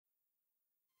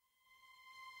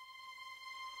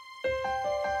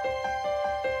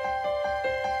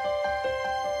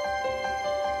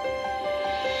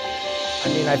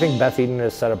mean, I think Beth Eden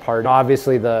is set apart.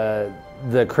 Obviously, the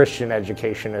Christian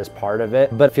education is part of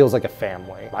it, but it feels like a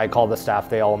family. I call the staff,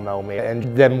 they all know me,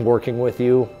 and them working with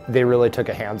you, they really took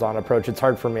a hands-on approach. It's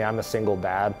hard for me, I'm a single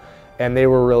dad, and they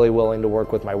were really willing to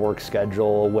work with my work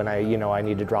schedule when I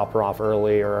need to drop her off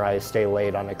early or I stay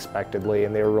late unexpectedly,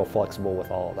 and they were real flexible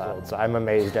with all of that. So I'm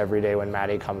amazed every day when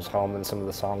Maddie comes home and some of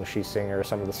the songs she's singing or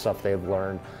some of the stuff they've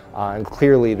learned, and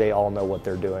clearly they all know what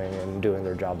they're doing and doing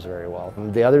their jobs very well.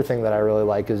 The other thing that I really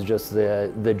like is just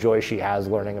the joy she has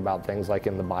learning about things like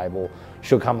in the Bible.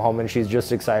 She'll come home and she's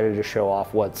just excited to show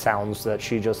off what sounds that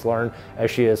she just learned as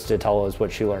she is to tell us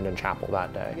what she learned in chapel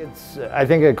that day. I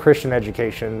think a Christian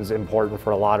education is important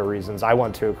for a lot of reasons. I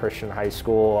went to a Christian high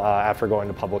school after going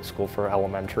to public school for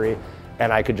elementary,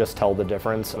 and I could just tell the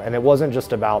difference. And it wasn't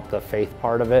just about the faith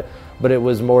part of it, but it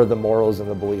was more the morals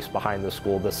and the beliefs behind the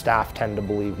school. The staff tend to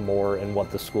believe more in what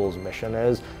the school's mission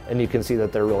is, and you can see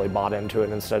that they're really bought into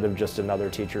it instead of just another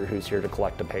teacher who's here to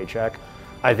collect a paycheck.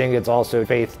 I think it's also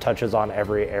faith touches on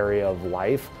every area of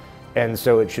life, and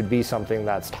so it should be something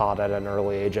that's taught at an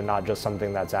early age and not just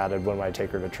something that's added when I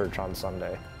take her to church on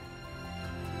Sunday.